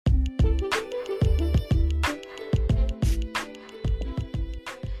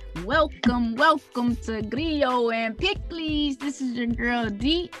Welcome to Grillo and Pickles. This is your girl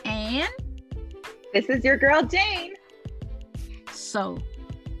D, and this is your girl Jane. So,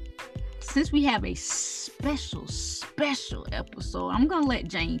 since we have a special episode, I'm gonna let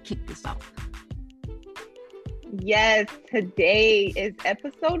Jane kick this off. Yes, today is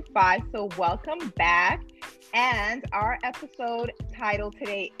episode 5, so welcome back. And our episode title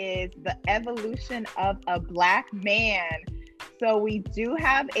today is The Evolution of a Black Man. So we do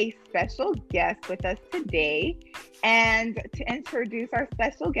have a special guest with us today. And to introduce our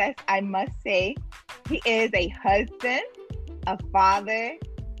special guest, I must say he is a husband, a father,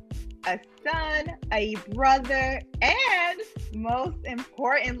 a son, a brother, and most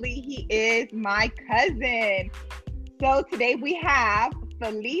importantly, he is my cousin. So today we have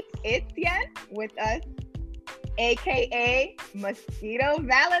Philippe Etienne with us, aka Mosquito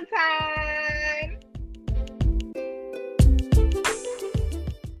Valentine.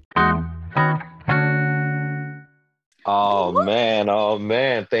 Oh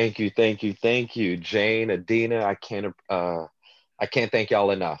man. Thank you, Jane, Adina. I can't thank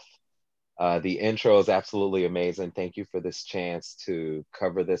y'all enough. The intro is absolutely amazing. Thank you for this chance to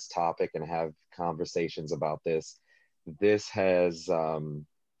cover this topic and have conversations about this. This has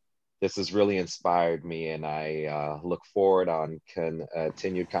really inspired me, and I look forward on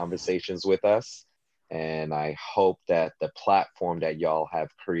continued conversations with us. And I hope that the platform that y'all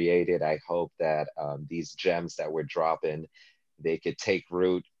have created, I hope that these gems that we're dropping, they could take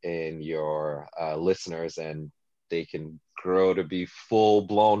root in your listeners, and they can grow to be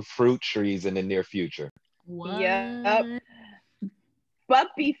full-blown fruit trees in the near future. What? Yep. But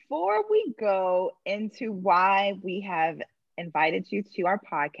before we go into why we have invited you to our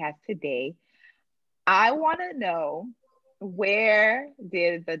podcast today, I want to know, where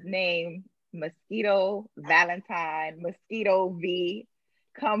did the name Mosquito Valentine, Mosquito V,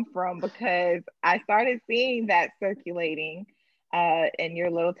 come from? Because I started seeing that circulating in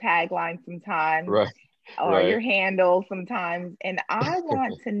your little tagline sometimes, or your handle sometimes. And I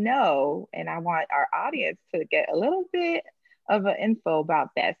want to know, and I want our audience to get a little bit of an info about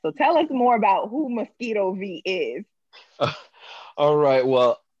that. So tell us more about who Mosquito V is. All right.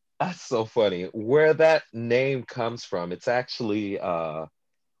 Well, that's so funny. Where that name comes from, it's actually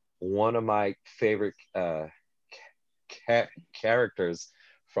one of my favorite characters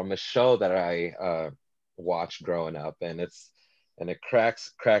from a show that I watched growing up, and it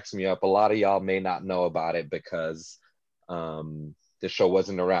cracks me up. A lot of y'all may not know about it because the show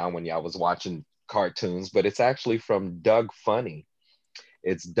wasn't around when y'all was watching cartoons, but it's actually from Doug Funnie.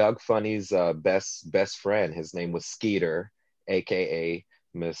 It's Doug Funnie's best friend. His name was Skeeter, aka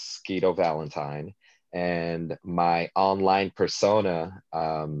Mosquito Valentine. And my online persona,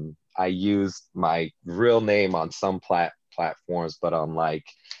 I used my real name on some platforms, but on like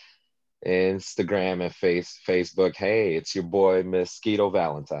Instagram and Facebook, hey, it's your boy Mosquito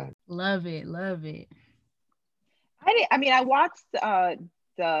Valentine. Love it. I watched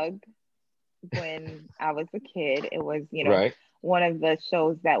Doug when I was a kid. It was, right, one of the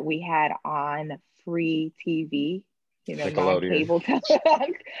shows that we had on free TV. Non-cable television.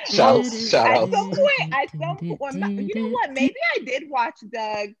 Shout out. At some point, you know what? Maybe I did watch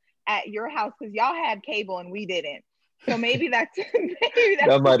Doug at your house because y'all had cable and we didn't. So maybe that's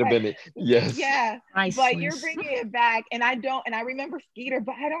that might have been it. Yes. Yeah. But you're bringing it back, and I remember Skeeter,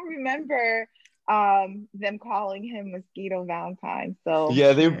 but I don't remember them calling him Mosquito Valentine. So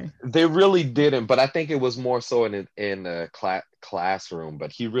yeah, they really didn't, but I think it was more so in a classroom.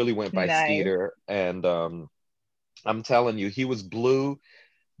 But he really went by Skeeter, and I'm telling you, he was blue,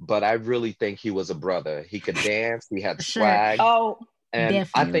 but I really think he was a brother. He could dance. He had swag. Oh, and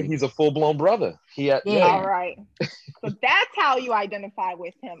definitely. I think he's a full-blown brother. Yeah. All right. So that's how you identify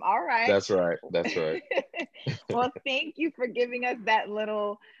with him. All right. That's right. Well, thank you for giving us that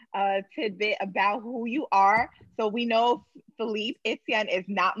little tidbit about who you are. So we know Philippe Etienne is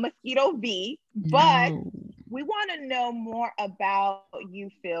not Mosquito V, but we want to know more about you,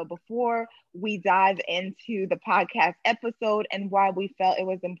 Phil, before we dive into the podcast episode and why we felt it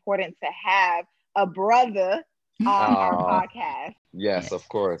was important to have a brother on our podcast. Yes, of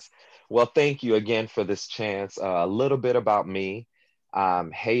course. Well, thank you again for this chance. A little bit about me.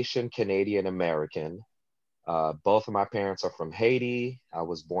 I'm Haitian, Canadian, American. Both of my parents are from Haiti. I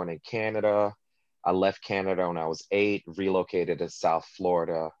was born in Canada. I left Canada when I was 8, relocated to South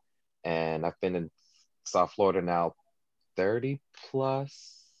Florida, and I've been in South Florida now 30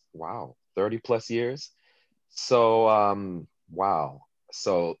 plus years. So wow.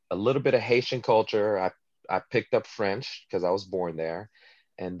 So a little bit of Haitian culture. I picked up French because I was born there,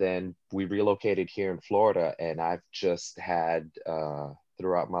 and then we relocated here in Florida, and I've just had the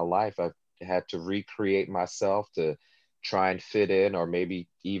throughout my life. I've had to recreate myself to try and fit in, or maybe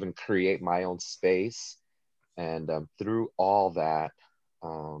even create my own space. And through all that,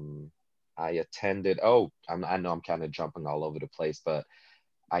 I attended. I know I'm kind of jumping all over the place, but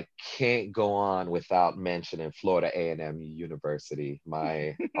I can't go on without mentioning Florida A&M University,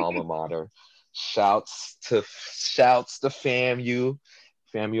 my alma mater. Shouts to FAMU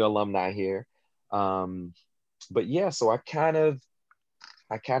alumni here. But yeah, so I kind of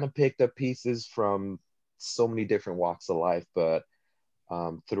picked up pieces from so many different walks of life, but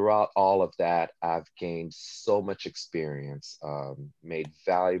throughout all of that, I've gained so much experience, made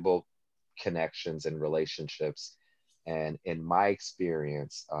valuable connections and relationships. And in my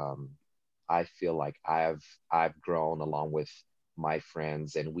experience, I feel like I've grown along with my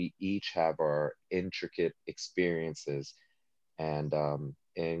friends, and we each have our intricate experiences. And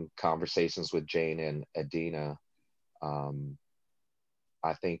in conversations with Jane and Adina, um,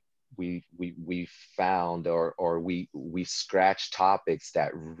 I think we found, or we scratched topics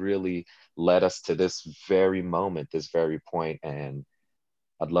that really led us to this very moment, this very point, and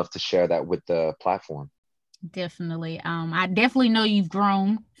I'd love to share that with the platform. Definitely. I definitely know you've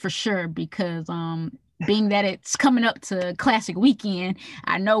grown for sure because being that it's coming up to classic weekend,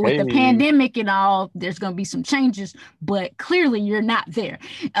 I know with the Hey. pandemic and all, there's gonna be some changes, but clearly you're not there.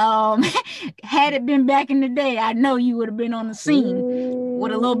 Um had it been back in the day, I know you would have been on the scene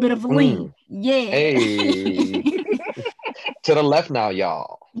with a little bit of a lead. Mm. Yeah. Hey, to the left now,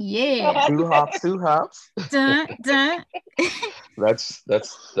 y'all. Yeah. Two hops, two hops. Dun, dun. That's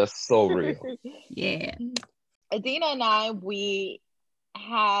so real. Yeah. Adina and I, we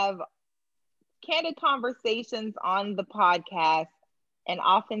have candid conversations on the podcast, and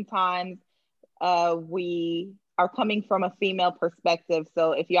oftentimes we are coming from a female perspective.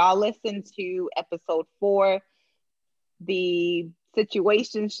 So if y'all listen to episode 4, the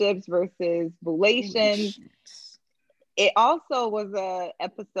situationships versus relations, it also was a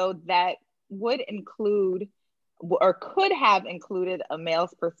episode that would include or could have included a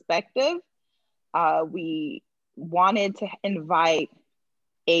male's perspective. We wanted to invite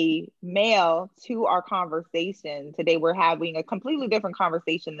a male to our conversation. Today we're having a completely different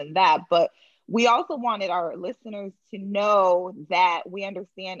conversation than that, but we also wanted our listeners to know that we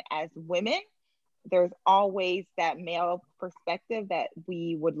understand as women, there's always that male perspective that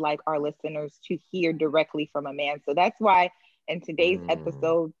we would like our listeners to hear directly from a man. So that's why in today's Mm.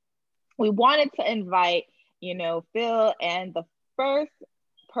 episode, we wanted to invite, Phil. And the first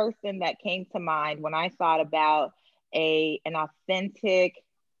person that came to mind when I thought about an authentic,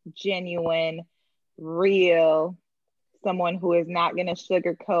 genuine, real, someone who is not going to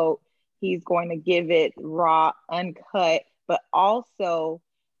sugarcoat, he's going to give it raw, uncut, but also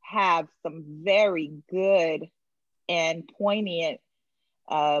have some very good and poignant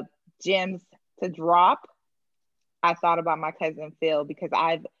gems to drop. I thought about my cousin Phil because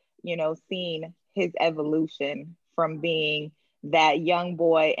I've, seen his evolution from being that young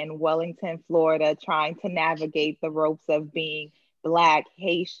boy in Wellington, Florida, trying to navigate the ropes of being Black,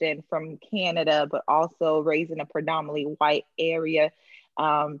 Haitian from Canada, but also raised in a predominantly white area.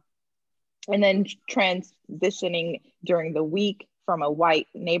 And then transitioning during the week from a white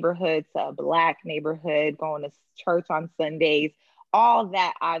neighborhood to a Black neighborhood, going to church on Sundays, all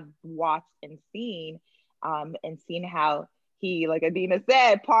that I've watched and seen, and seen how he, like Adina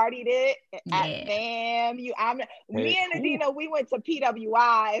said, partied it at Yeah. FAMU. Me Hey, and ooh. Adina, we went to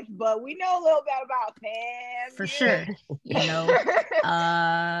PWIs, but we know a little bit about FAMU. For sure.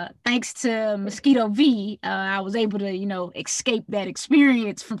 Thanks to Mosquito V, I was able to, escape that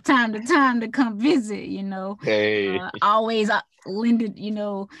experience from time to time to come visit, Hey. always lended,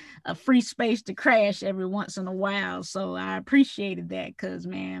 a free space to crash every once in a while. So I appreciated that because,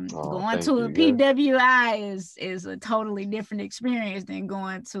 man, Oh, going thank to a you. Yeah. PWI is a totally different experience than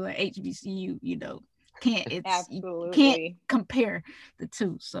going to a HBCU, you can't Absolutely compare the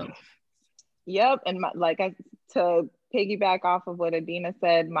two. So Yep. And to piggyback off of what Adina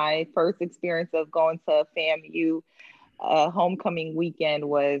said, my first experience of going to FAMU homecoming weekend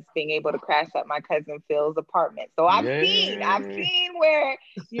was being able to crash at my cousin Phil's apartment. So I've Yay. seen where,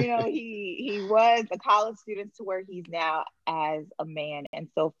 he was a college student to where he's now as a man. And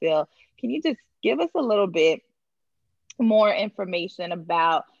so Phil, can you just give us a little bit more information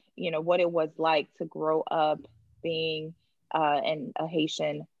about, what it was like to grow up being a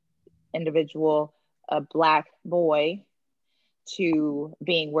Haitian individual, a Black boy, to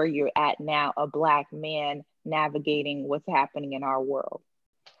being where you're at now, a Black man navigating what's happening in our world?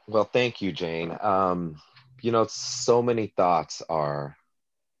 Well, thank you, Jane. So many thoughts are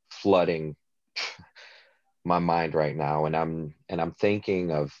flooding my mind right now, and I'm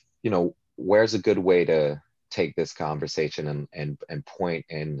thinking of, where's a good way to take this conversation and point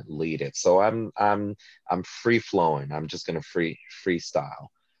and lead it. So I'm free flowing. I'm just gonna freestyle.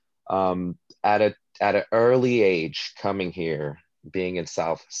 At an early age, coming here, being in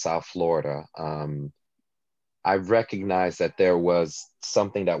South Florida, I recognized that there was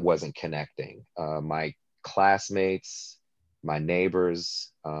something that wasn't connecting. My classmates, my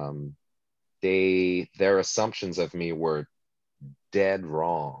neighbors, their assumptions of me were dead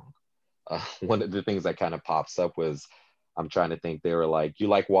wrong. One of the things that kind of pops up was, I'm trying to think, they were like, "You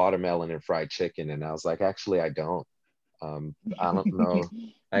like watermelon and fried chicken?" And I was like, "Actually, I don't. I don't know.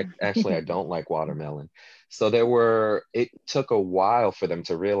 Actually, I don't like watermelon." So it took a while for them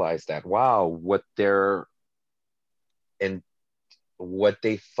to realize that, wow, and what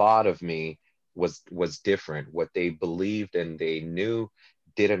they thought of me was different. What they believed and they knew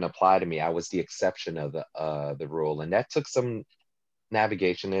didn't apply to me. I was the exception of the rule, and that took some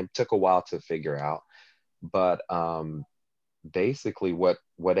navigation. It took a while to figure out, but basically, what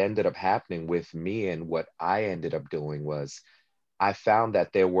ended up happening with me and what I ended up doing was, I found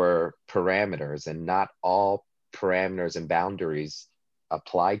that there were parameters, and not all parameters and boundaries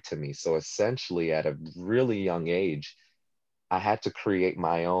applied to me. So essentially, at a really young age, I had to create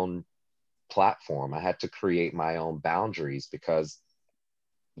my own platform. I had to create my own boundaries because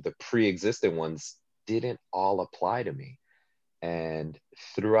the pre-existing ones didn't all apply to me. And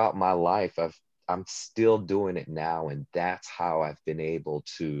throughout my life, I'm still doing it now. And that's how I've been able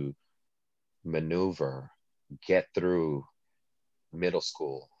to maneuver, get through middle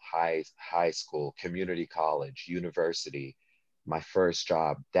school, high school, community college, university, my first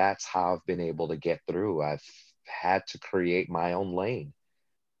job. That's how I've been able to get through. I've had to create my own lane.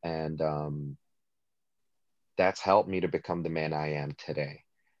 And that's helped me to become the man I am today.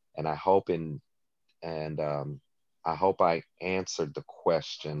 And and I hope I answered the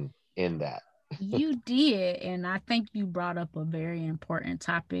question in that. You did, and I think you brought up a very important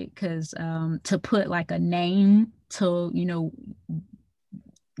topic because to put like a name to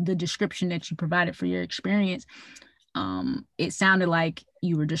the description that you provided for your experience, it sounded like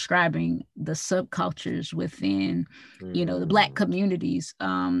you were describing the subcultures within the Black Mm, communities.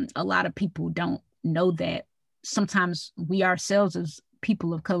 A lot of people don't know that sometimes we ourselves, as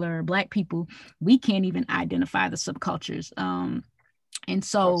people of color or Black people, we can't even identify the subcultures. And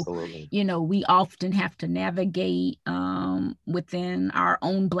so, absolutely. we often have to navigate within our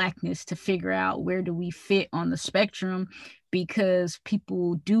own Blackness to figure out where do we fit on the spectrum, because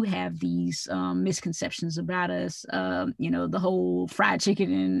people do have these misconceptions about us. The whole fried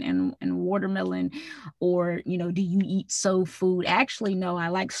chicken and watermelon, or do you eat soul food? Actually, no, I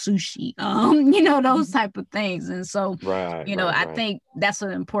like sushi. Those type of things. And so, Right, right, I right. think that's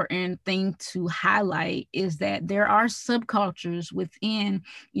an important thing to highlight, is that there are subcultures within,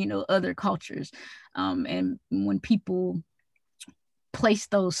 other cultures. And when people place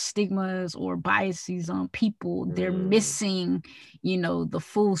those stigmas or biases on people, they're Mm, missing, the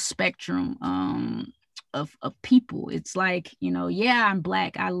full spectrum of people. It's like, yeah, I'm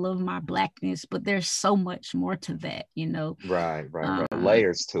Black. I love my Blackness, but there's so much more to that. right, right, right. Um,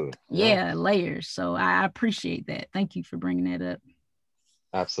 Layers to it. Yeah, yeah, layers. So I appreciate that. Thank you for bringing that up.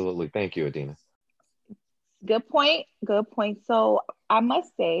 absolutely. Thank you, Adina. Good point. Good point. So I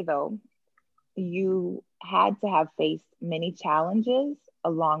must say though, you had to have faced many challenges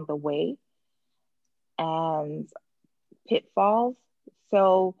along the way and pitfalls.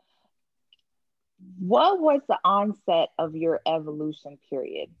 So, what was the onset of your evolution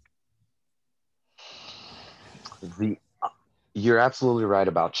period? The You're absolutely right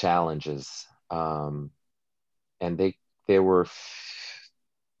about challenges. And they were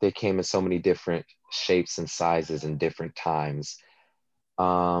they came in so many different shapes and sizes and different times.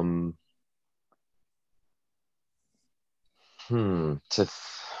 Um, hmm, to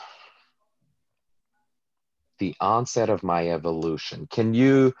the onset of my evolution. Can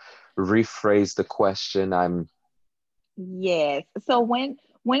you rephrase the question? Yes. So when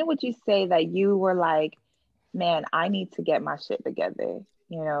would you say that you were like, man, I need to get my shit together?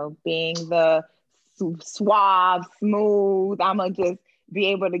 Being the suave, smooth, I'm gonna just be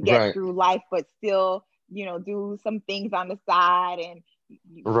able to get right, through life, but still, do some things on the side and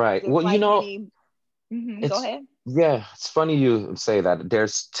right. just Well, like many. Go it's ahead. yeah, it's funny you say that.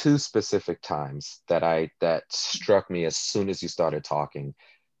 There's two specific times that struck me as soon as you started talking.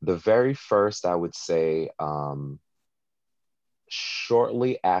 The very first, I would say,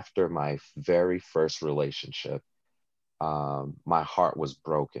 shortly after my very first relationship, my heart was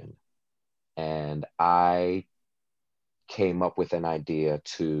broken, and I came up with an idea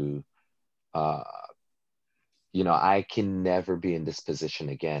to uh, I can never be in this position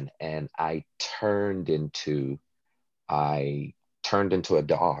again. And I turned into a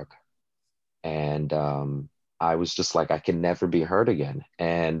dog. And I was just like, I can never be hurt again.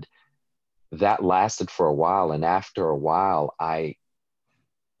 And that lasted for a while. And after a while, I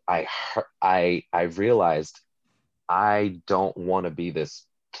realized I don't want to be this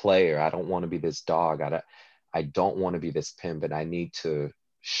player. I don't want to be this dog. I don't want to be this pimp, and I need to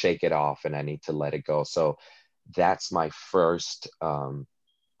shake it off and I need to let it go. So that's my first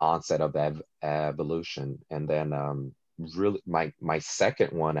onset of evolution. And then really my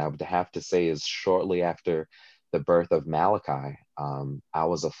second one, I would have to say, is shortly after the birth of Malachi. I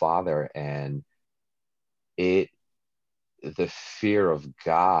was a father, and it the fear of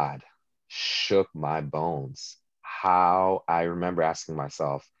God shook my bones. How I remember asking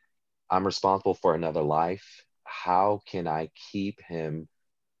myself, I'm responsible for another life. How can I keep him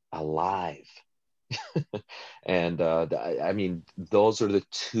alive? And I mean, those are the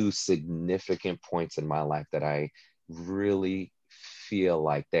two significant points in my life that I really feel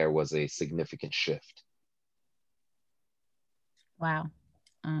like there was a significant shift. Wow.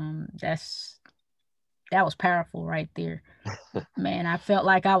 That was powerful right there. Man, I felt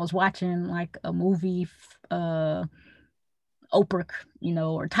like I was watching like a movie, Oprah,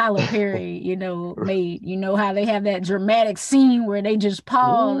 or Tyler Perry, made, how they have that dramatic scene where they just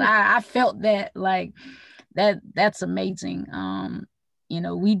pause. Ooh. I felt that, like, that's amazing.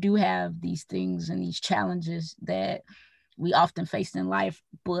 We do have these things and these challenges that we often face in life,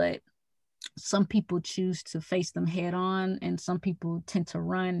 but some people choose to face them head on and some people tend to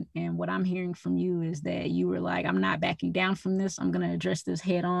run. And what I'm hearing from you is that you were like, I'm not backing down from this. I'm going to address this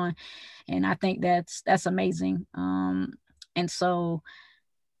head on. And I think that's amazing. And so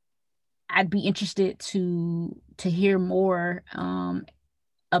I'd be interested to hear more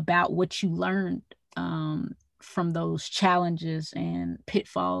about what you learned from those challenges and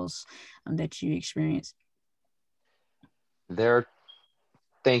pitfalls that you experienced.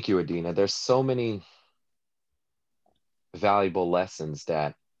 Thank you, Adina. There's so many valuable lessons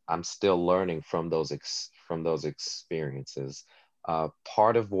that I'm still learning from those experiences.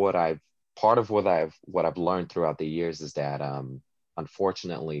 Part of what I've learned throughout the years is that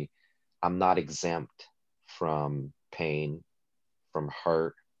unfortunately, I'm not exempt from pain, from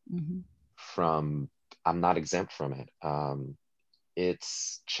hurt, Mm-hmm. from I'm not exempt from it.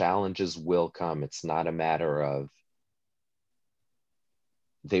 It's challenges will come. It's not a matter of,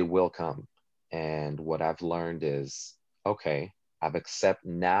 they will come. And what I've learned is, okay,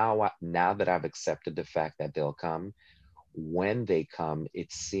 now that I've accepted the fact that they'll come. When they come,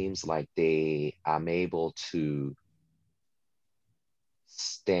 it seems like I'm able to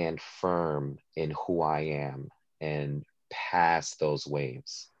stand firm in who I am and pass those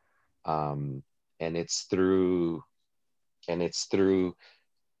waves. Um, and it's through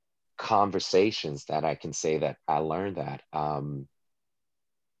conversations that I can say that I learned that.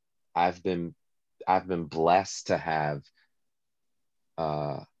 I've been I've been blessed to have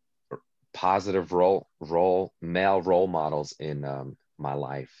uh, positive male role models in my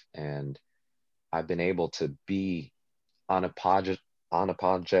life, and I've been able to be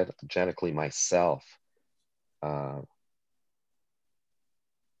unapologetically myself. Uh,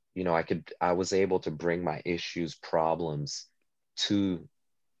 I was able to bring my issues, problems to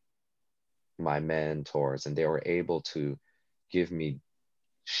my mentors, and they were able to give me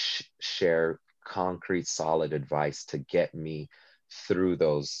share concrete, solid advice to get me through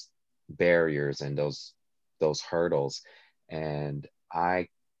those barriers and those hurdles. And I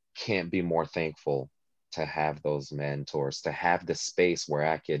can't be more thankful to have those mentors, to have the space where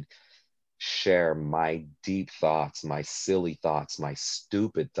I could share my deep thoughts, my silly thoughts, my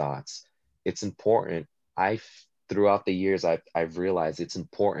stupid thoughts. It's important. Throughout the years, I've realized it's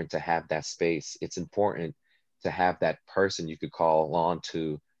important to have that space. It's important to have that person you could call on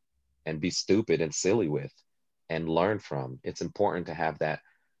to and be stupid and silly with and learn from. It's important to have that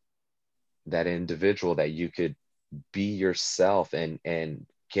individual that you could be yourself and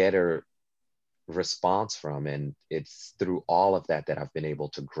get a response from. And it's through all of that that I've been able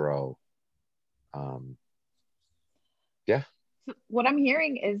to grow. Yeah. What I'm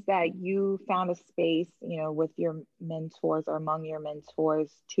hearing is that you found a space, with your mentors or among your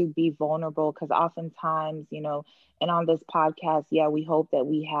mentors to be vulnerable. Because oftentimes, and on this podcast, yeah, we hope that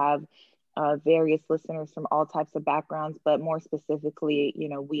we have various listeners from all types of backgrounds, but more specifically,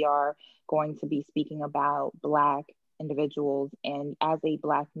 we are going to be speaking about Black individuals. And as a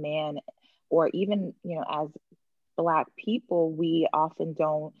Black man, or even, as Black people, we often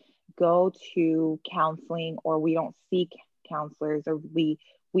don't go to counseling, or we don't seek counselors, or we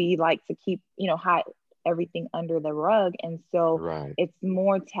like to keep, everything under the rug. And so Right. it's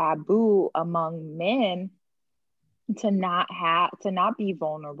more taboo among men to not be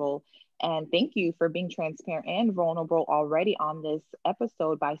vulnerable. And thank you for being transparent and vulnerable already on this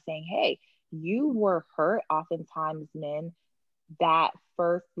episode by saying, hey, you were hurt. Oftentimes men, that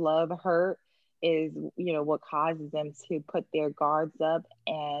first love hurt is, you know, what causes them to put their guards up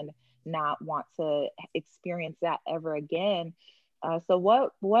and not want to experience that ever again. So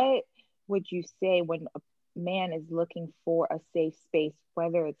what would you say when a man is looking for a safe space,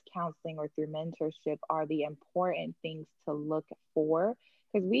 whether it's counseling or through mentorship, are the important things to look for?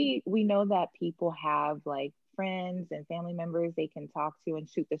 Because we know that people have like friends and family members they can talk to and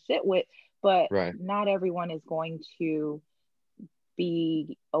shoot the shit with, but Right. not everyone is going to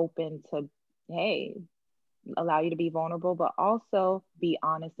be open to, hey, allow you to be vulnerable, but also be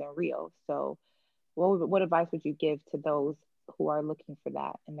honest and real. So, what advice would you give to those who are looking for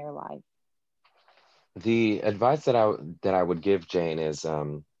that in their life? The advice that I would give Jane is,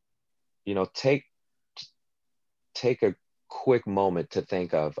 you know, take a quick moment to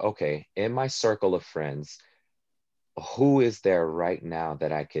think of, okay, in my circle of friends, who is there right now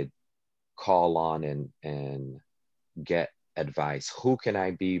that I could call on and get advice? Who can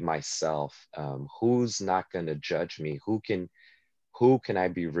I be myself? Who's not going to judge me? Who can I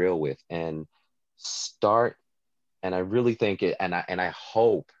be real with? And start. And I really think it, and I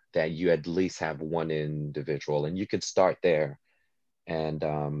hope that you at least have one individual, and you could start there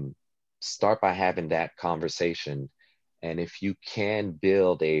and start by having that conversation. And if you can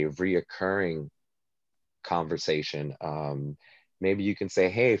build a reoccurring conversation, maybe you can say,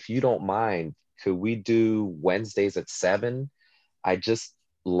 hey, if you don't mind, could we do Wednesdays at 7? I just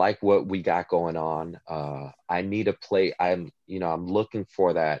like what we got going on. I need a play. I'm looking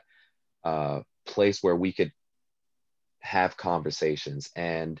for that place where we could have conversations.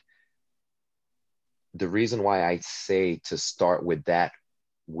 And the reason why I say to start with that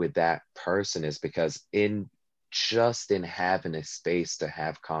person is because in having a space to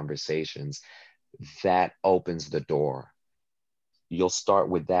have conversations, that opens the door. You'll start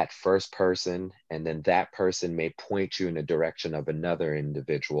with that first person, and then that person may point you in the direction of another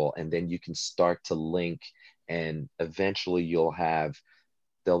individual, and then you can start to link, and eventually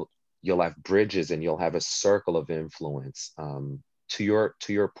they'll you'll have bridges, and you'll have a circle of influence. To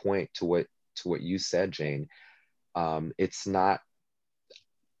your point, to what you said, Jane, it's not.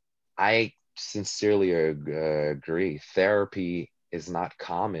 I sincerely agree. Therapy is not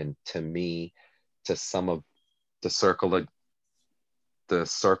common to me, to some of the circle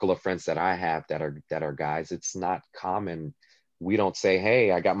of friends that I have that are guys. It's not common. We don't say,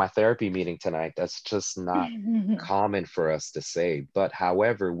 "Hey, I got my therapy meeting tonight." That's just not common for us to say. But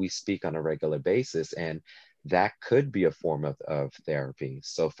however, we speak on a regular basis, and that could be a form of therapy.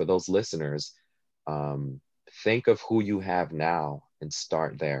 So for those listeners, um, think of who you have now and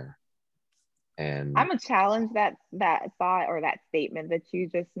start there. I'm And gonna challenge that thought or that statement that you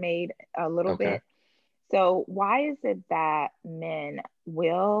just made a little okay, bit. So why is it that men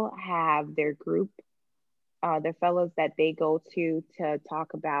will have their group, the fellows that they go to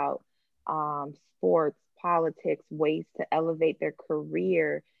talk about sports, politics, ways to elevate their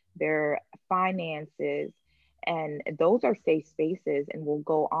career, their finances, and those are safe spaces, and we'll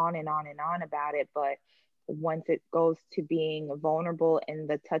go on and on and on about it. But once it goes to being vulnerable in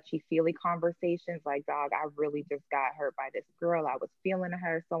the touchy feely conversations, like, dog, I really just got hurt by this girl, I was feeling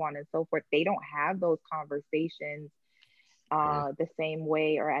her, so on and so forth, they don't have those conversations right. the same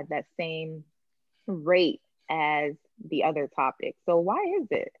way or at that same rate as the other topics. So why is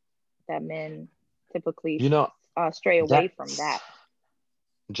it that men typically You know, stray away from that's that?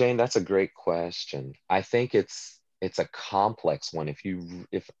 Jane, that's a great question. I think it's a complex one.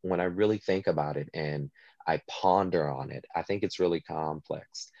 If when I really think about it and I ponder on it, I think it's really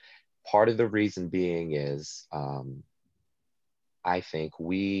complex. Part of the reason being is, I think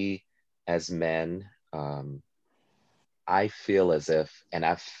we as men, I feel as if, and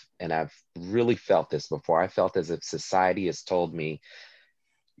I've really felt this before. I felt as if society has told me,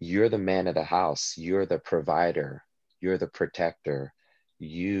 you're the man of the house, you're the provider, you're the protector,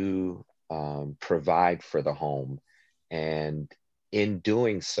 you provide for the home. And in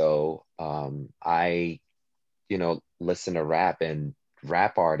doing so, listen to rap, and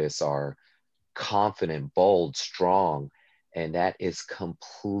rap artists are confident, bold, strong. And that is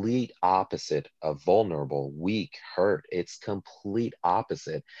complete opposite of vulnerable, weak, hurt. It's complete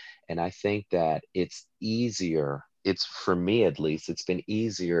opposite. And I think that it's for me at least, it's been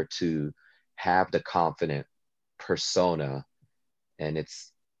easier to have the confident persona. And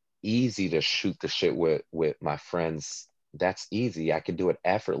it's easy to shoot the shit with my friends that's easy. I can do it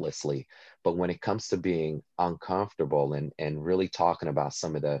effortlessly. But when it comes to being uncomfortable and really talking about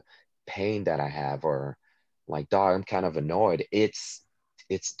some of the pain that I have, or like, dog, I'm kind of annoyed, it's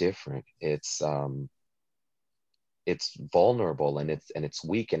different. It's vulnerable, and it's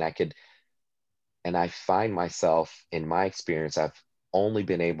weak. And I find myself, in my experience, I've only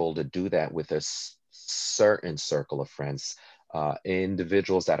been able to do that with a certain circle of friends,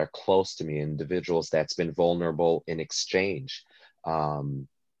 individuals that are close to me, individuals that's been vulnerable in exchange. Um,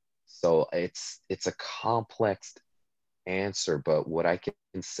 so it's a complex answer, but what I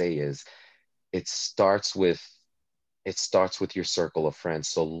can say is it starts with it starts with your circle of friends.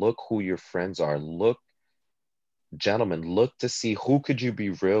 So look who your friends are. Look, gentlemen, look to see who could you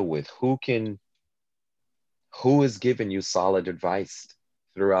be real with, who is giving you solid advice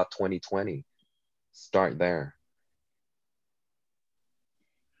throughout 2020. Start there.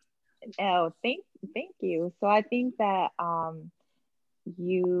 Oh, thank you. So I think that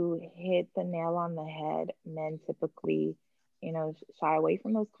you hit the nail on the head. Men typically, shy away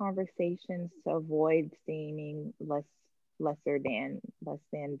from those conversations to avoid seeming less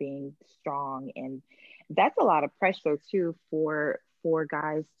than being strong, and that's a lot of pressure too for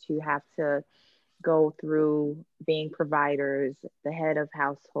guys to have to go through being providers, the head of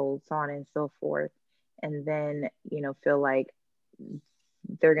households, so on and so forth, and then feel like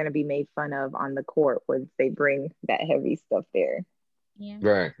they're going to be made fun of on the court once they bring that heavy stuff there. Yeah.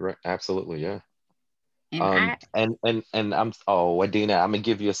 Right, absolutely, yeah. And I And I'm, oh, Adina, I'm gonna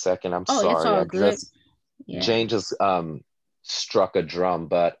give you a second. I'm oh, it's sorry. all I good. just Yeah. Jane just struck a drum,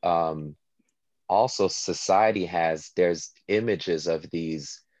 but also society there's images of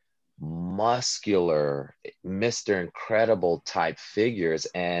these muscular Mr. Incredible type figures,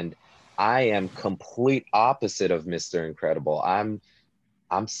 and I am complete opposite of Mr. Incredible. I'm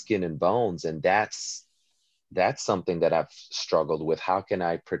skin and bones, and that's something that I've struggled with. How can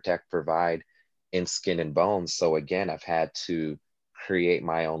I protect, provide in skin and bones? So again, I've had to create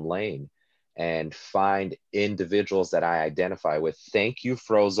my own lane and find individuals that I identify with. Thank you,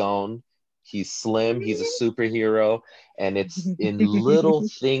 Frozone. He's slim, he's a superhero. And it's in little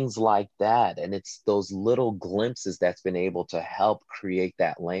things like that. And it's those little glimpses that's been able to help create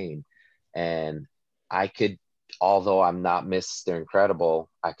that lane. And I could, although I'm not Mr. Incredible,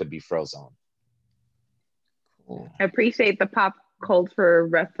 I could be Frozone. I appreciate the pop culture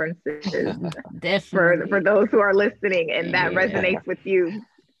references for Definitely. those who are listening, and that Yeah. resonates with you.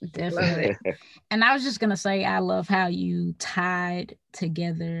 Love Definitely. it. And I was just gonna say, I love how you tied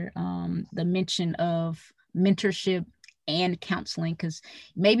together the mention of mentorship and counseling, because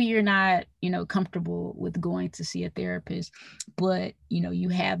maybe you're not, comfortable with going to see a therapist, but you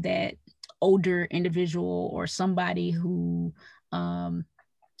have that older individual or somebody who um,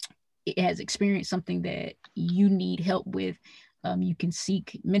 has experienced something that you need help with. You can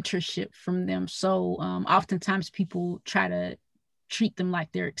seek mentorship from them. So oftentimes people try to treat them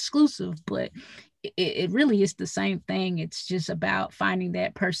like they're exclusive, but it really is the same thing. It's just about finding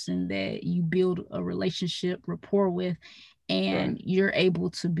that person that you build a relationship rapport with, and Right. you're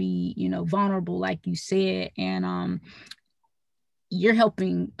able to be vulnerable, like you said, and you're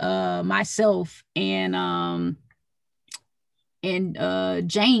helping myself and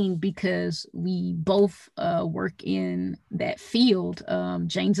Jane, because we both work in that field.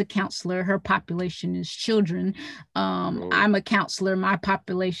 Jane's a counselor, her population is children. Mm, I'm a counselor, my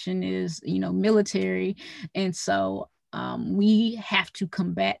population is military, and so we have to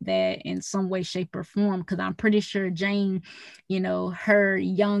combat that in some way, shape, or form, because I'm pretty sure Jane, her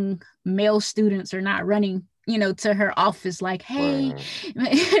young male students are not running to her office like, hey,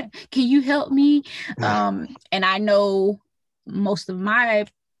 right. can you help me? And I know most of my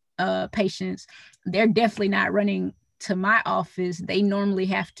patients, they're definitely not running to my office. They normally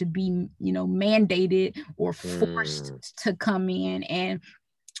have to be mandated or forced Mm, to come in, and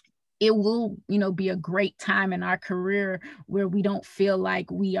it will be a great time in our career where we don't feel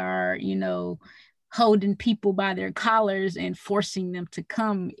like we are holding people by their collars and forcing them to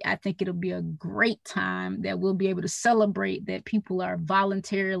come. I think it'll be a great time that we'll be able to celebrate that people are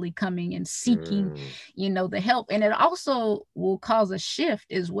voluntarily coming and seeking, mm, the help. And it also will cause a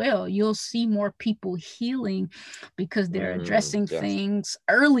shift as well. You'll see more people healing because they're addressing yes, things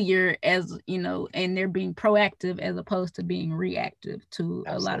earlier, as and they're being proactive as opposed to being reactive to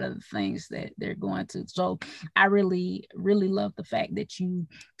a lot absolutely. of the things that they're going to. So I really, really love the fact that you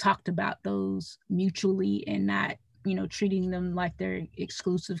talked about those mutually and not treating them like they're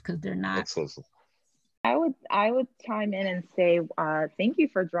exclusive, because they're not. Exclusive. I would chime in and say thank you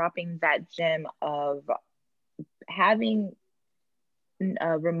for dropping that gem of having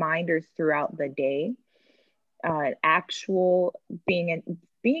reminders throughout the day actual being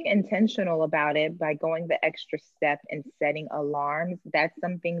intentional about it by going the extra step and setting alarms. That's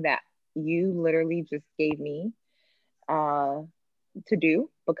something that you literally just gave me to do,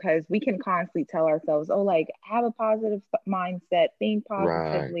 because we can constantly tell ourselves, oh, like, have a positive mindset, think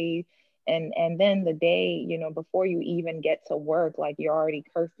Right. positively, and then the day, before you even get to work, like, you're already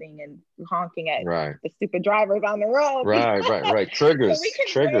cursing and honking at Right. the stupid drivers on the road. Right. So we can wake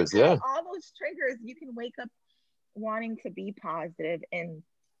Triggers. up Yeah. all those triggers. You can wake up wanting to be positive and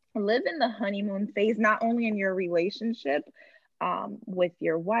live in the honeymoon phase, not only in your relationship with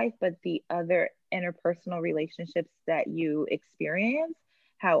your wife, but the other interpersonal relationships that you experience.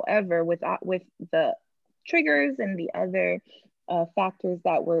 However, with the triggers and the other factors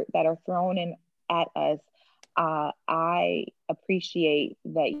that are thrown in at us, I appreciate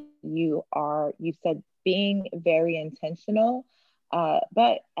that you said being very intentional.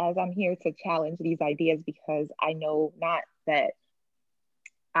 But as I'm here to challenge these ideas, because I know not that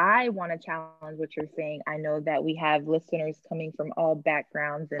I want to challenge what you're saying. I know that we have listeners coming from all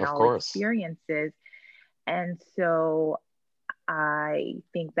backgrounds and Of all course. experiences. And so I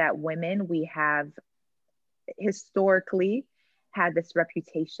think that women, we have historically had this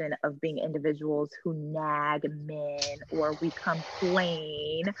reputation of being individuals who nag men, or we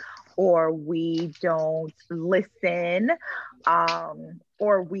complain, or we don't listen,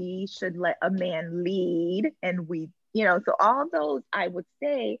 or we should let a man lead, and so all those, I would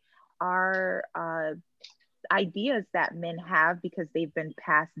say, are ideas that men have because they've been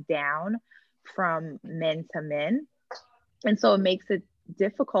passed down from men to men. And so it makes it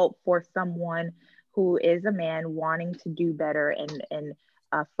difficult for someone who is a man wanting to do better and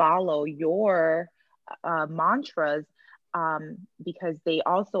follow your mantras, because they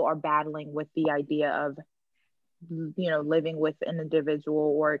also are battling with the idea of living with an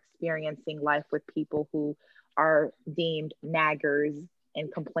individual or experiencing life with people who are deemed naggers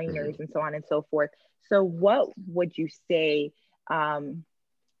and complainers Mhm. and so on and so forth. So what would you say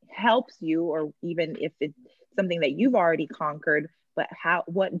helps you, or even if it's something that you've already conquered, but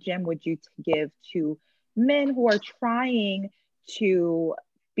what gem would you give to men who are trying to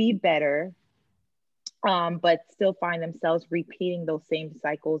be better, but still find themselves repeating those same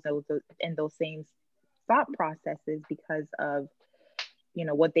cycles and those same thought processes because of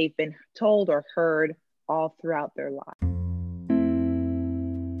what they've been told or heard all throughout their life?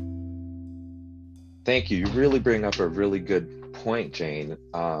 Thank you. You really bring up a really good point, Jane.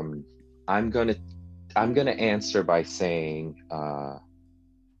 I'm gonna I'm gonna answer by saying,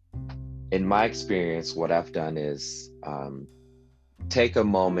 in my experience, what I've done is take a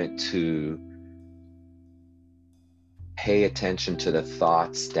moment to pay attention to the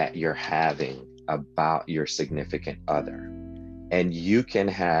thoughts that you're having about your significant other. And you can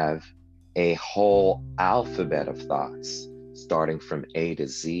have a whole alphabet of thoughts starting from A to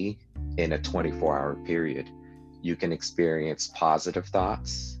Z in a 24-hour period. You can experience positive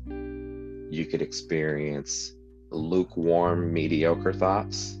thoughts. You could experience lukewarm, mediocre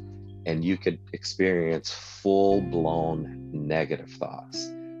thoughts. And you could experience full-blown negative thoughts.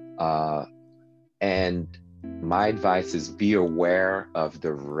 And my advice is be aware of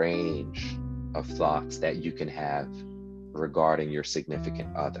the range of thoughts that you can have regarding your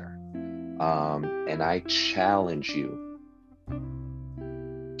significant other. And I challenge you,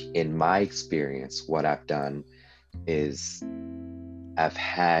 in my experience, what I've done is I've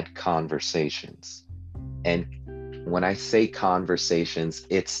had conversations. And when I say conversations,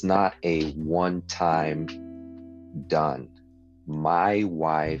 it's not a one-time done. My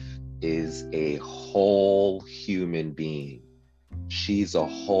wife is a whole human being. She's a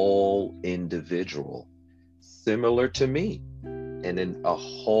whole individual, similar to me, and a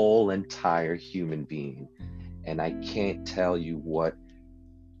whole entire human being. And I can't tell you what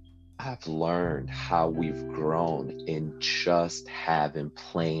I've learned, how we've grown in just having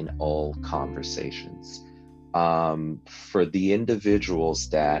plain old conversations. For the individuals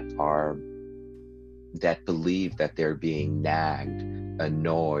that believe that they're being nagged,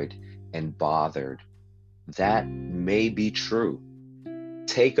 annoyed, and bothered, that may be true.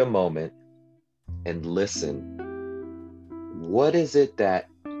 Take a moment and listen. What is it that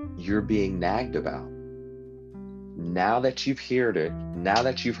you're being nagged about? Now that you've heard it,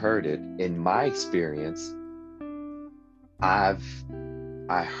 in my experience, I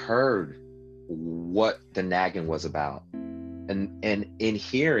heard what the nagging was about. And in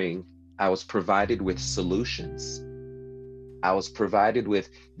hearing, I was provided with solutions. I was provided with,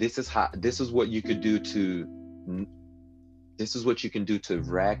 this is what you could do this is what you can do to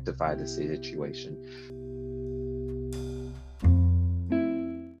rectify the situation.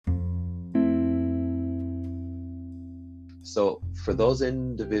 So for those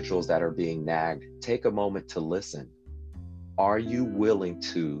individuals that are being nagged, take a moment to listen. Are you willing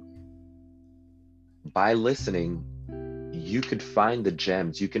to, by listening, you could find the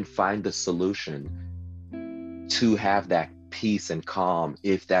gems, you can find the solution to have that peace and calm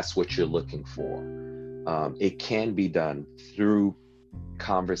if that's what you're looking for. It can be done through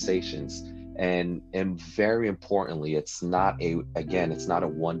conversations, and very importantly, it's not a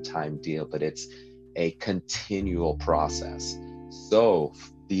one-time deal, but it's a continual process. So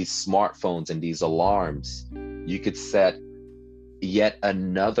these smartphones and these alarms, you could set yet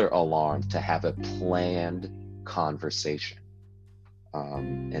another alarm to have a planned conversation.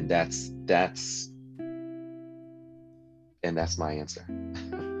 And that's my answer.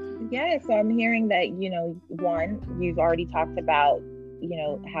 Yeah, so I'm hearing that, one, you've already talked about,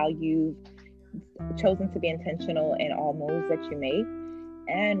 how you've chosen to be intentional in all moves that you make.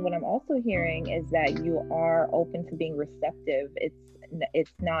 And what I'm also hearing is that you are open to being receptive.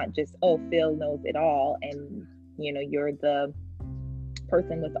 It's not just, oh, Phil knows it all, and you're the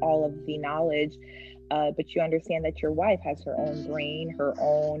person with all of the knowledge, but you understand that your wife has her own brain, her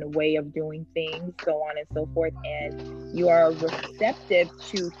own way of doing things, so on and so forth, and you are receptive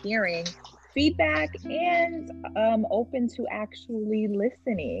to hearing feedback and open to actually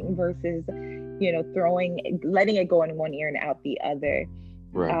listening versus letting it go in one ear and out the other.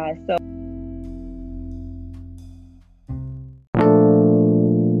 Right.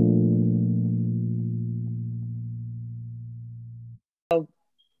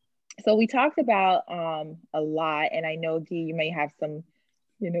 So we talked about a lot, and I know, Dee, you may have some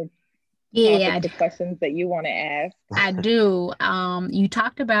topics or questions that you want to ask. I do. You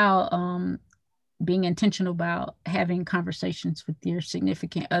talked about being intentional about having conversations with your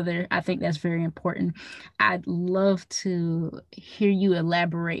significant other. I think that's very important. I'd love to hear you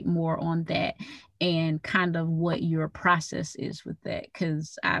elaborate more on that and kind of what your process is with that,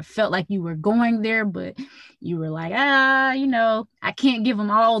 because I felt like you were going there, but you were like, I can't give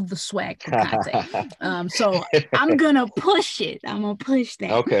them all the swag for content. So I'm gonna push it. I'm gonna push that.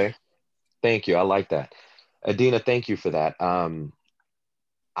 Okay, thank you. I like that. Adina, thank you for that.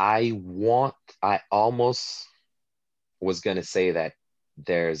 I almost was going to say that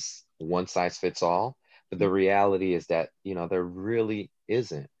there's one size fits all, but the reality is that, there really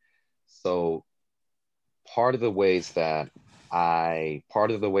isn't. So part of the ways that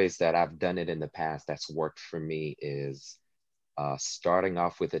I've done it in the past that's worked for me is starting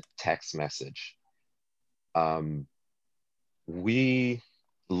off with a text message. We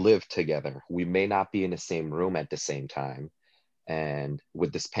live together. We may not be in the same room at the same time. And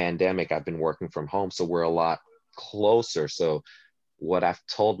with this pandemic, I've been working from home, so we're a lot closer. So what I've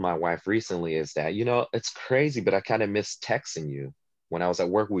told my wife recently is that, it's crazy, but I kind of miss texting you. When I was at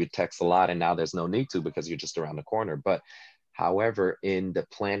work, we'd text a lot, and now there's no need to because you're just around the corner. But however, in the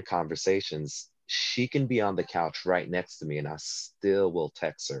planned conversations, she can be on the couch right next to me, and I still will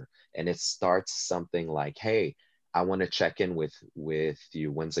text her. And it starts something like, hey, I want to check in with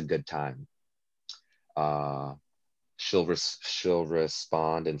you. When's a good time? She'll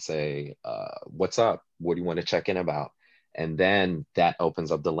respond and say, what's up? What do you want to check in about? And then that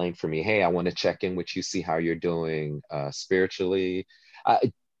opens up the lane for me. Hey, I want to check in with you, see how you're doing spiritually.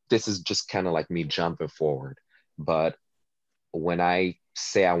 This is just kind of like me jumping forward. But when I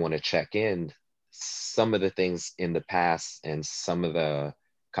say I want to check in, some of the things in the past and some of the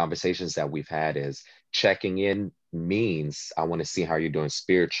conversations that we've had is checking in means I want to see how you're doing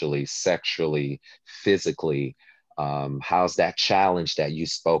spiritually, sexually, physically. How's that challenge that you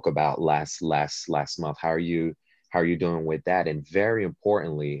spoke about last month? How are you doing with that? And very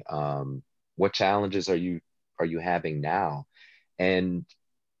importantly, what challenges are you having now? And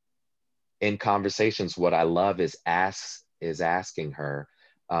in conversations, what I love is asking her,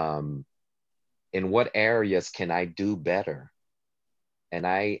 in what areas can I do better? And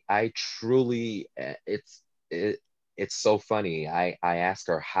I truly, it's so funny. I ask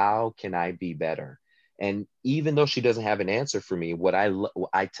her, how can I be better? And even though she doesn't have an answer for me, what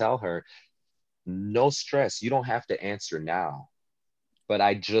I tell her, no stress. You don't have to answer now, but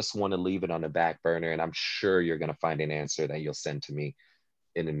I just want to leave it on the back burner. And I'm sure you're going to find an answer that you'll send to me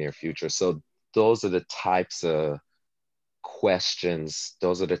in the near future. So those are the types of questions.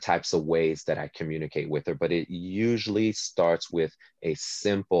 Those are the types of ways that I communicate with her, but it usually starts with a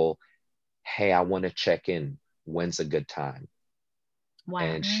simple, hey, I want to check in. When's a good time? Wow.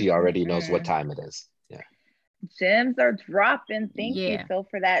 And she already knows what time it is. Yeah. Gems are dropping. Thank you, Phil,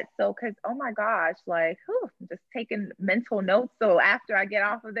 for that. So, because, oh my gosh, like, I'm just taking mental notes. So after I get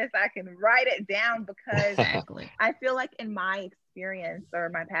off of this, I can write it down, because I feel like in my experience or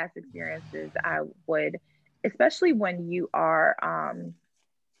my past experiences, I would especially when you are, and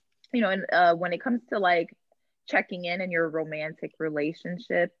when it comes to like checking in your romantic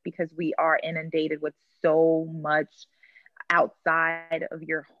relationship, because we are inundated with so much outside of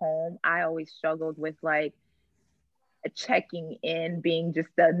your home. I always struggled with like checking in being just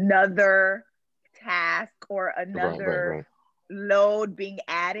another task or Right, right, another right, load being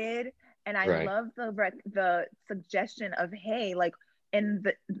added. And I right. love the suggestion of, hey, like in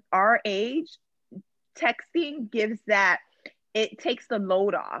our age, texting gives that, it takes the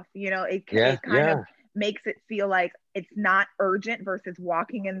load off. Yeah, It kind of yeah. makes it feel like it's not urgent versus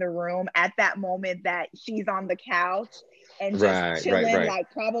walking in the room at that moment that she's on the couch and just Right, right, chilling, right.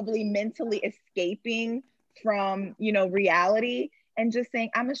 like probably mentally escaping from reality, and just saying,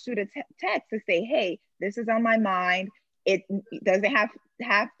 I'm gonna shoot a text to say, hey, this is on my mind. It doesn't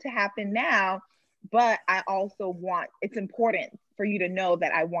have to happen now, but I also want, it's important for you to know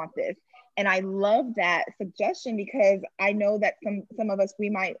that I want this. And I love that suggestion, because I know that some of us, we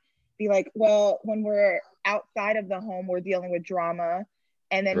might be like, well, when we're outside of the home, we're dealing with drama.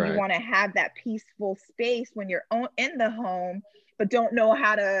 And then you Right. want to have that peaceful space when you're in the home, but don't know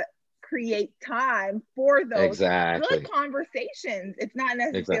how to create time for those good Exactly. conversations. It's not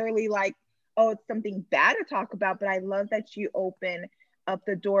Exactly. necessarily like, oh, it's something bad to talk about, but I love that you open up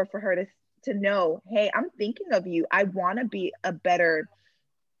the door for her to know, hey, I'm thinking of you. I want to be a better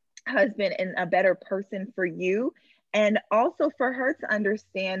husband and a better person for you. And also for her to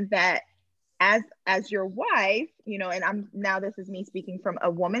understand that as your wife, and I'm now, this is me speaking from a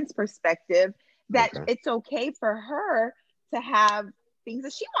woman's perspective, that Okay. it's okay for her to have things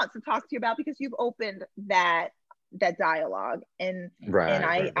that she wants to talk to you about, because you've opened that dialogue. And Right, I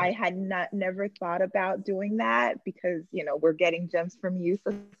right, I right. had never thought about doing that, because we're getting gems from you.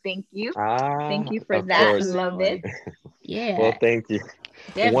 So thank Ah, you for of that. course. Love it. Definitely. Yeah, Well, thank you.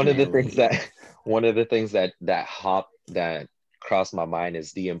 One of the things definitely. that one of the things that crossed my mind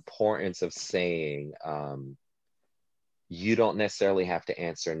is the importance of saying, you don't necessarily have to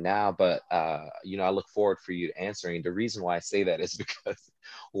answer now, but I look forward for you answering. The reason why I say that is because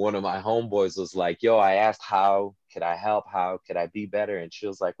one of my homeboys was like, yo, I asked how could I help? How could I be better? And she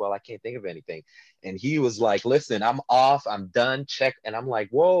was like, well, I can't think of anything. And he was like, listen, I'm off, I'm done, check. And I'm like,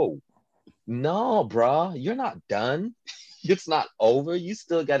 whoa, no, bruh, you're not done. It's not over. You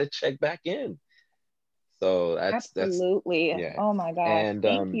still got to check back in. So that's Absolutely. yeah. Oh my gosh. And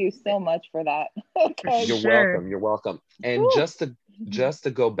Thank you so much for that. For Because, you're sure. welcome. You're welcome. And whew. just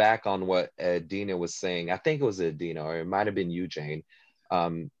to go back on what Dina was saying, I think it was Dina, or it might have been you, Jane.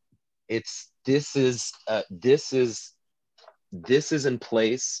 Um, it's this is in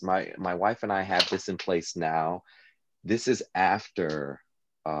place. My wife and I have this in place now. This is after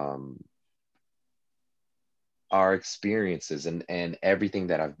um, our experiences and everything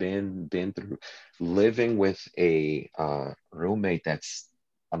that I've been through, living with a roommate that's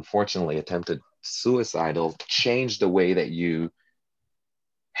unfortunately attempted suicidal changed the way that you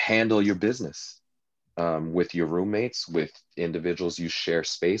handle your business, with your roommates, with individuals you share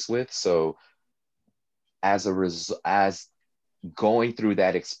space with. So as going through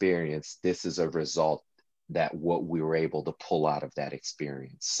that experience, this is a result that what we were able to pull out of that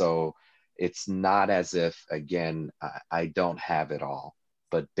experience. So it's not as if, again, I don't have it all,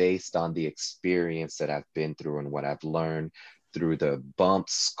 but based on the experience that I've been through and what I've learned through the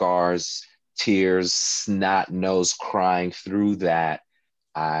bumps, scars, tears, snot nose crying through that,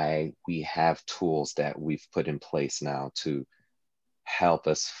 we have tools that we've put in place now to help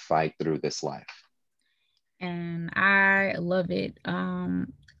us fight through this life. And I love it.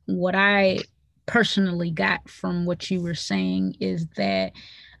 What I personally got from what you were saying is that,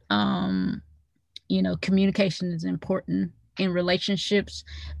 um, communication is important in relationships,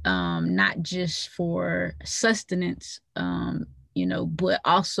 not just for sustenance, but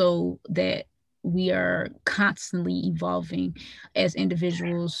also that we are constantly evolving as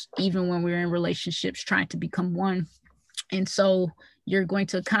individuals, even when we're in relationships, trying to become one. And so you're going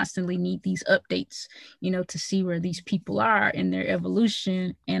to constantly need these updates, to see where these people are in their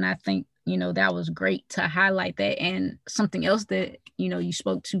evolution. And I think, that was great to highlight that. And something else that, you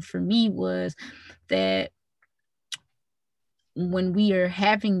spoke to for me was that when we are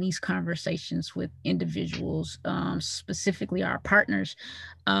having these conversations with individuals, specifically our partners,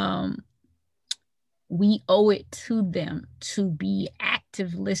 um, we owe it to them to be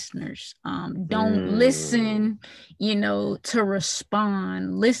active listeners. Don't Mm, listen, to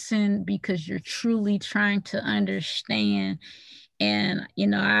respond. Listen because you're truly trying to understand And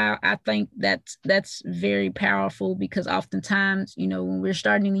I think that's very powerful, because oftentimes, when we're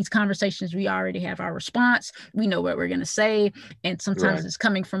starting these conversations, we already have our response, we know what we're going to say, and sometimes Right. it's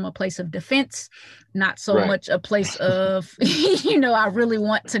coming from a place of defense, not so Right. much a place of I really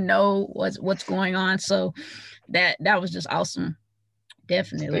want to know what's going on. So that was just awesome.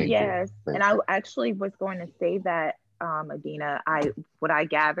 Definitely. Thank you. Yes, and Thank I you. actually was going to say that, Adina, I what I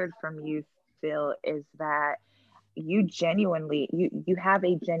gathered from you, Phil, is that you have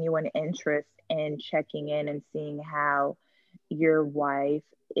a genuine interest in checking in and seeing how your wife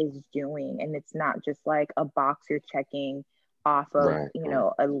is doing, and it's not just like a box you're checking off of, Right.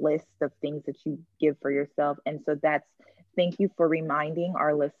 Right. a list of things that you give for yourself. And so that's, thank you for reminding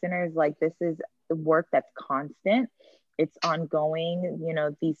our listeners, like, this is the work that's constant, it's ongoing.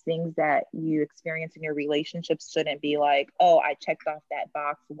 These things that you experience in your relationships shouldn't be like, oh, I checked off that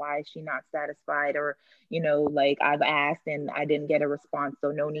box, why is she not satisfied? Or like, I've asked and I didn't get a response,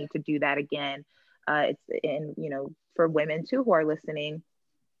 so no need to do that again. It's, and for women too who are listening,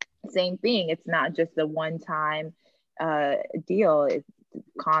 same thing. It's not just a one time deal. It's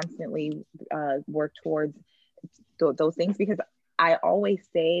constantly work towards those things, because I always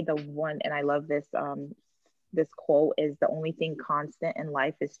say the one, and I love this quote, is the only thing constant in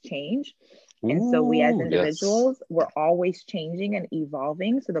life is change. And so we as Ooh, yes. individuals, we're always changing and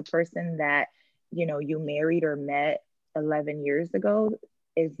evolving. So the person that you married or met 11 years ago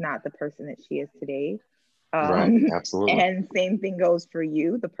is not the person that she is today. Right. um, Absolutely. and same thing goes for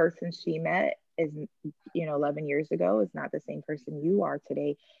you. The person she met is 11 years ago is not the same person you are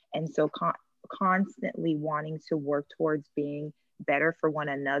today. And so constantly wanting to work towards being better for one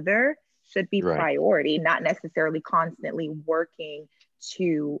another should be Right. priority, not necessarily constantly working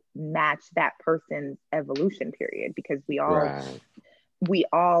to match that person's evolution period, because Right. we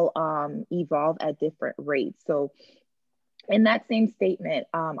all evolve at different rates. So in that same statement,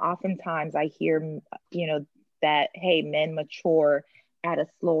 oftentimes I hear, that, hey, men mature at a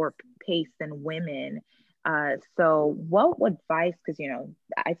slower pace than women. So what advice, because,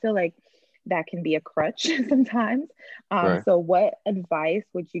 I feel like that can be a crutch sometimes. Right. So what advice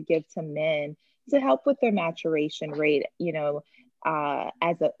would you give to men to help with their maturation rate,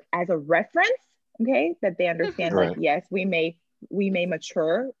 as a reference, okay, that they understand, like, Right. yes, we may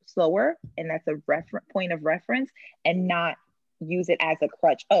mature slower, and that's a point of reference, and not use it as a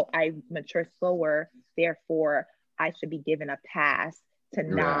crutch. Oh, I mature slower, therefore I should be given a pass to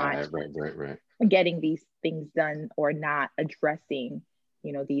not Right. Right. Right. Right. getting these things done, or not addressing,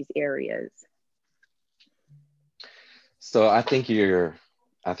 these areas. So I think you're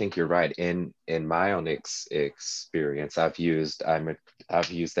right. In my own experience, I've used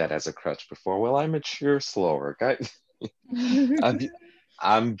that as a crutch before. Well, I mature slower. I've,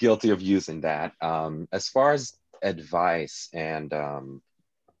 I'm guilty of using that. As far as advice, and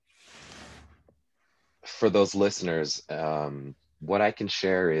for those listeners, what I can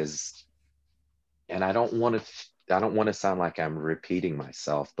share is, and I don't want to sound like I'm repeating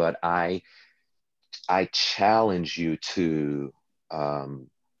myself, but I challenge you to um,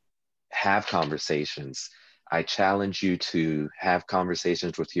 have conversations. I challenge you to have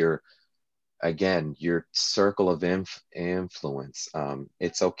conversations with your circle of influence.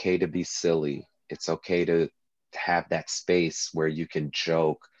 It's okay to be silly. It's okay to have that space where you can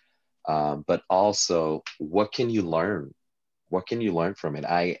joke. But also, what can you learn? What can you learn from it?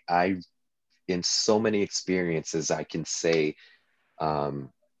 In so many experiences, I can say um,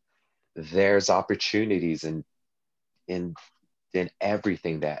 there's opportunities in in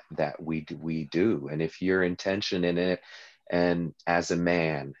everything that we do. And if your intention in it, and as a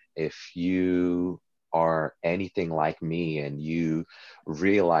man, if you are anything like me and you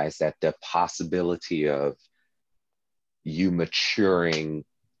realize that the possibility of you maturing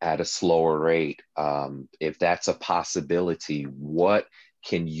at a slower rate, if that's a possibility, what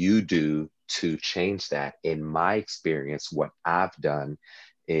can you do to change that? In my experience, what I've done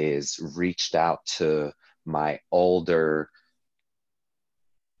is reached out to my older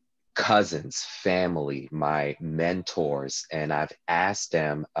cousins, family, my mentors, and I've asked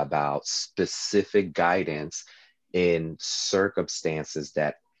them about specific guidance in circumstances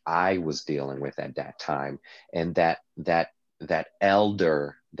that I was dealing with at that time. And that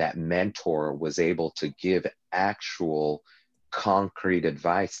elder, that mentor was able to give actual concrete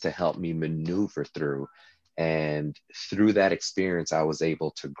advice to help me maneuver through. And through that experience, I was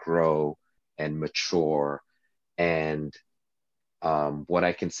able to grow and mature. And what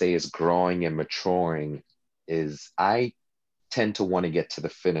I can say is growing and maturing is I tend to want to get to the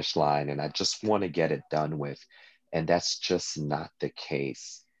finish line and I just want to get it done with. And that's just not the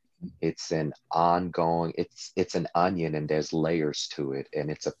case. It's an ongoing, it's an onion, and there's layers to it. And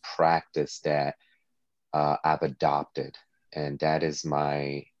it's a practice that I've adopted. And that is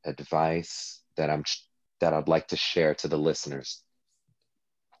my advice that I'd like to share to the listeners.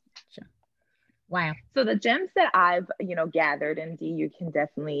 Sure. Wow. So the gems that I've, gathered, and Dee, you can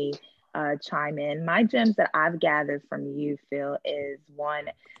definitely chime in. My gems that I've gathered from you, Phil, is one,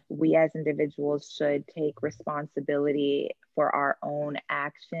 we as individuals should take responsibility for our own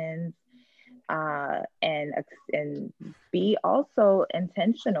actions, and be also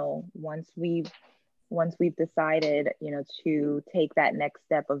intentional once we've decided, to take that next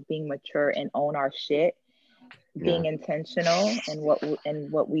step of being mature and own our shit, being Yeah. intentional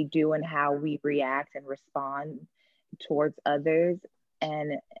and what we do and how we react and respond towards others.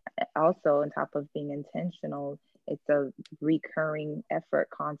 And also, on top of being intentional, it's a recurring effort,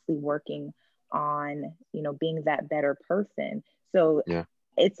 constantly working on, being that better person. So Yeah.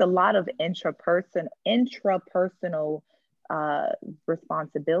 it's a lot of intrapersonal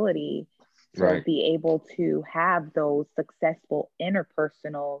responsibility to Right. be able to have those successful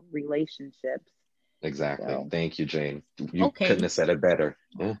interpersonal relationships. Exactly. So Thank you, Jane. You couldn't Okay. have said it better.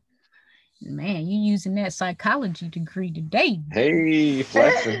 Yeah. Man, you using that psychology degree today. Hey,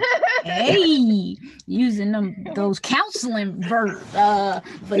 flexing. Hey, using those counseling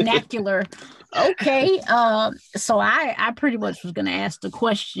vernacular. Okay. So I pretty much was gonna ask the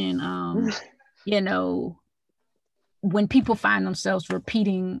question, you know, when people find themselves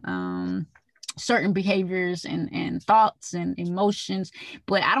repeating certain behaviors and thoughts and emotions,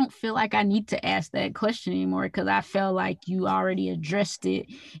 but I don't feel like I need to ask that question anymore because I felt like you already addressed it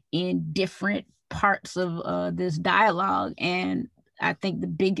in different parts of this dialogue. And I think the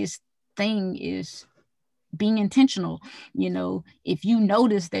biggest thing is being intentional. If you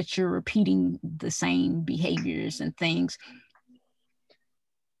notice that you're repeating the same behaviors and things,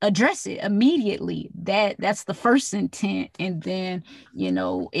 address it immediately. That's the first intent. And then,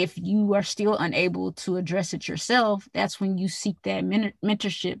 if you are still unable to address it yourself, that's when you seek that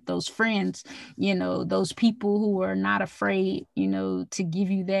mentorship, those friends, those people who are not afraid, to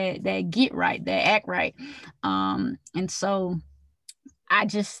give you that get right, that act right. And so I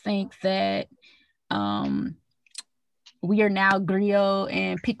just think that we are now Griot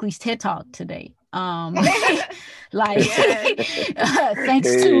and Pickley's TED Talk today. Like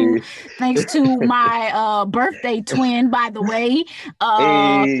thanks to Hey. my birthday twin, by the way,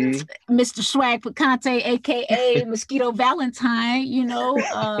 Hey. Mr. Swag Picante, aka Mosquito Valentine.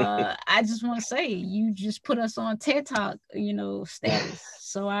 I just want to say you just put us on TED Talk, status.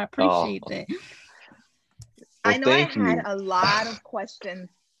 So I Oh, appreciate that. I well, know I thank had you. a lot of questions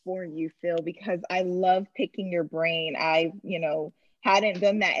for you, Phil, because I love picking your brain. I, hadn't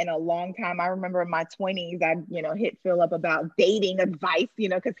done that in a long time. I remember in my 20s, I, hit Phil up about dating advice,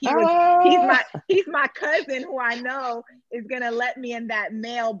 because he's Ah, my cousin who I know is gonna let me in that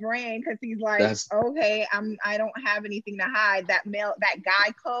male brain because he's like, that's okay, I don't have anything to hide. That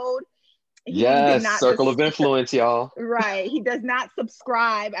guy code, he did yes, not circle of influence, y'all. right. He does not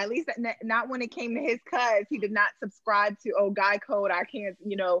subscribe, at least not when it came to his cuz. He did not subscribe to, oh, guy code. I can't,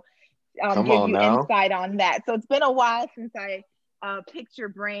 Come give on you now. insight on that. So it's been a while since I picked your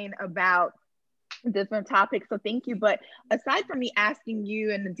brain about different topics. So thank you. But aside from me asking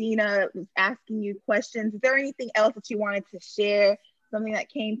you and Nadina asking you questions, is there anything else that you wanted to share? Something that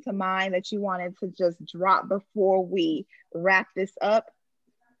came to mind that you wanted to just drop before we wrap this up?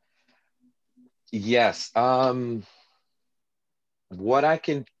 Yes. What I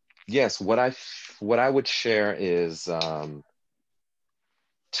can, yes, what I would share is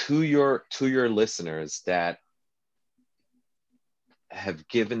to your listeners that have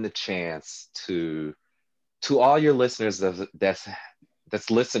given the chance to all your listeners that's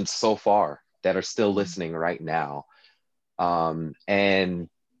listened so far, that are still listening right now, and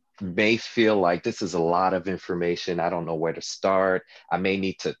may feel like this is a lot of information. I don't know where to start. I may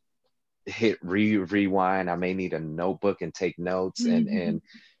need to hit rewind. I may need a notebook and take notes. And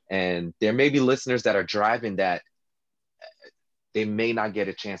there may be listeners that are driving that they may not get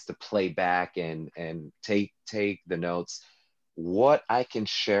a chance to play back and take the notes. What I can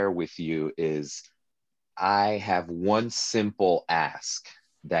share with you is I have one simple ask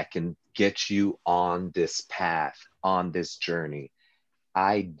that can get you on this path, on this journey.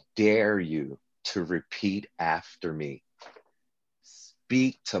 I dare you to repeat after me.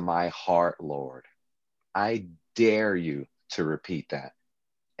 Speak to my heart, Lord. I dare you to repeat that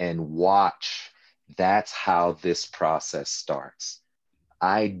and watch. That's how this process starts.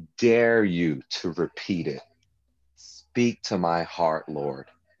 I dare you to repeat it. Speak to my heart, Lord,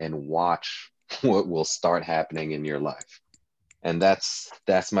 and watch what will start happening in your life. And that's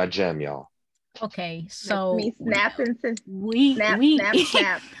my gem, y'all. Okay, so me snapping since we snap.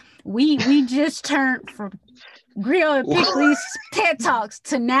 we just turned from Griot and Pickley's TED Talks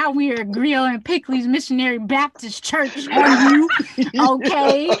to now we are Griot and Pickley's Missionary Baptist Church on you.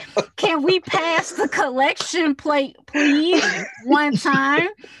 Okay, can we pass the collection plate, please, one time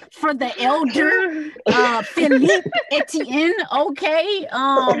for the elder Philippe Etienne? Okay,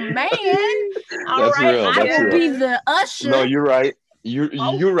 man. All That's right, real. I That's will real. be the usher. No, you're right.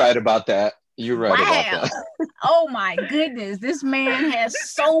 You're right about that. You're right about that. Oh my goodness, this man has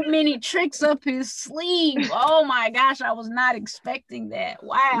so many tricks up his sleeve. Oh my gosh, I was not expecting that.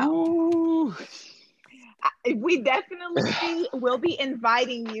 Wow. Ooh. We definitely will be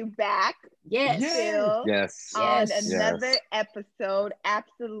inviting you back. Yes. Yes. On Yes. another episode.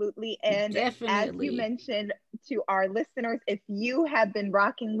 Absolutely. And Definitely. as you mentioned to our listeners, if you have been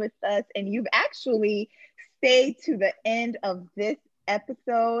rocking with us and you've actually stayed to the end of this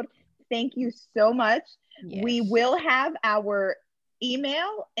episode, thank you so much. Yes. We will have our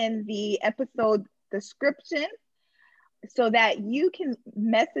email in the episode description so that you can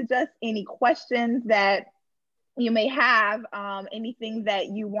message us any questions that you may have, anything that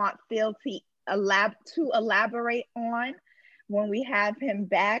you want Phil to elaborate on when we have him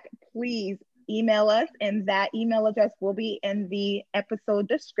back. Please email us, and that email address will be in the episode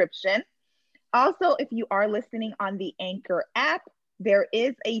description. Also, if you are listening on the Anchor app, there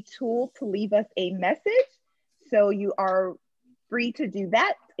is a tool to leave us a message. So you are free to do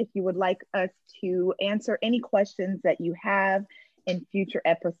that if you would like us to answer any questions that you have in future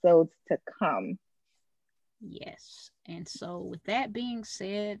episodes to come. Yes. And so with that being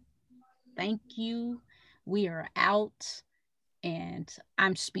said, thank you. We are out, and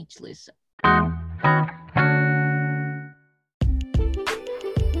I'm speechless.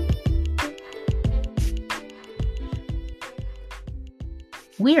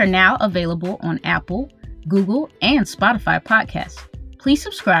 We are now available on Apple, Google, and Spotify podcasts. Please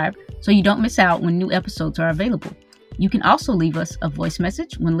subscribe so you don't miss out when new episodes are available. You can also leave us a voice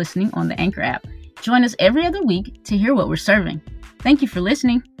message when listening on the Anchor app. Join us every other week to hear what we're serving. Thank you for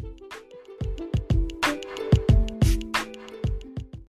listening.